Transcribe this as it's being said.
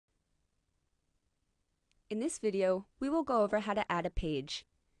In this video, we will go over how to add a page.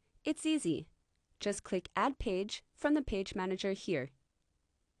 It's easy. Just click Add Page from the Page Manager here.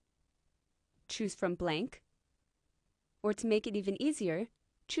 Choose from Blank, or to make it even easier,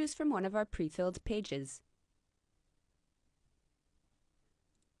 choose from one of our pre-filled pages.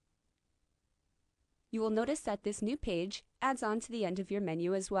 You will notice that this new page adds on to the end of your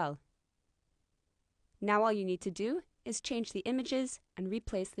menu as well. Now all you need to do is change the images and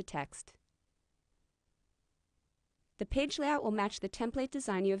replace the text. The page layout will match the template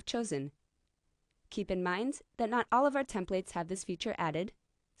design you have chosen. Keep in mind that not all of our templates have this feature added,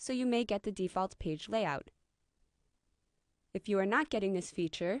 so you may get the default page layout. If you are not getting this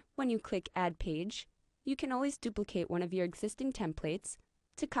feature when you click Add Page, you can always duplicate one of your existing templates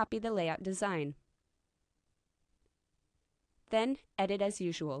to copy the layout design. Then edit as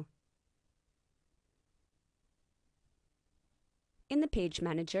usual. In the Page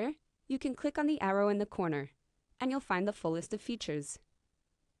Manager, you can click on the arrow in the corner, and you'll find the full list of features.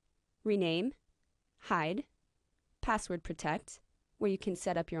 Rename, Hide, Password Protect, where you can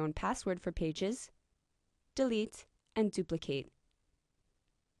set up your own password for pages, Delete, and Duplicate.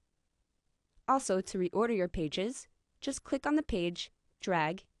 Also, to reorder your pages, just click on the page,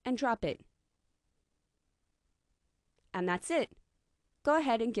 drag, and drop it. And that's it. Go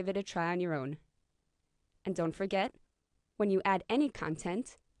ahead and give it a try on your own. And don't forget, when you add any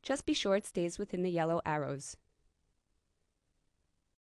content, just be sure it stays within the yellow arrows.